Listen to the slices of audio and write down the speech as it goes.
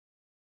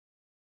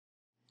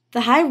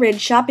The Ridge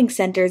Shopping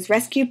Center's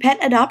Rescue Pet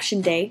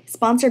Adoption Day,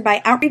 sponsored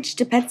by Outreach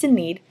to Pets in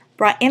Need,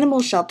 brought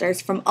animal shelters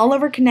from all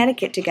over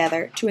Connecticut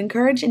together to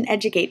encourage and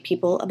educate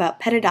people about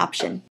pet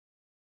adoption.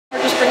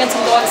 We're just bringing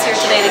some dogs here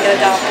today to get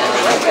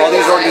adopted. All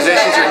these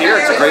organizations are here.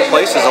 It's a great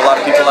place. There's a lot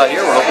of people out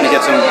here. We're hoping to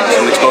get some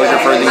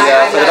exposure for the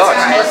dogs.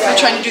 We're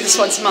trying to do this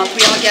once a month.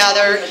 We all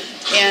gather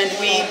and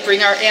we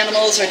bring our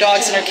animals, our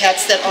dogs and our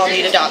cats that all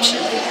need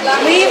adoption.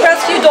 We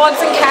rescue dogs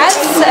and cats,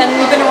 and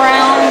we've been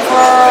around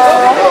for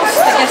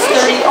almost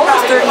 30 years.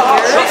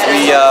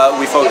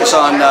 We focus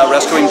on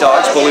rescuing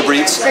dogs, bully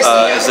breeds,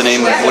 as the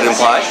name would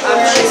imply,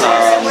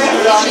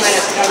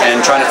 and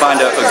trying to find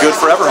a good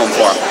forever home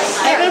for them.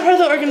 I've been a part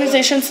of the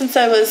organization since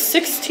I was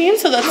 16,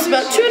 so that's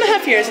about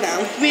 2.5 years now.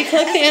 We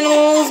collect the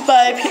animals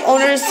by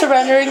owners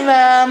surrendering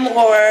them,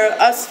 or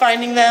us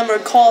finding them,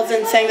 or calls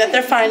in saying that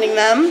they're finding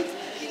them.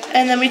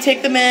 And then we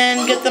take them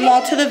in, get them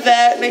all to the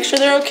vet, make sure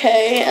they're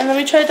okay, and then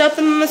we try to adopt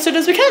them as soon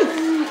as we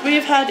can.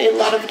 We've had a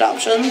lot of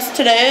adoptions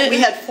today. We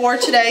had 4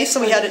 today,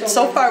 so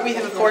so far we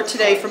have 4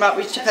 today from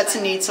Outreach to Pets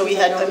in Need, so we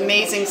had an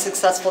amazing,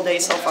 successful day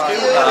so far.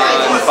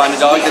 And find a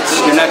dog that's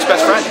your next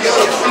best friend.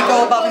 We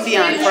go above and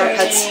beyond for our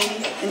pets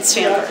in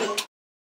Stanford.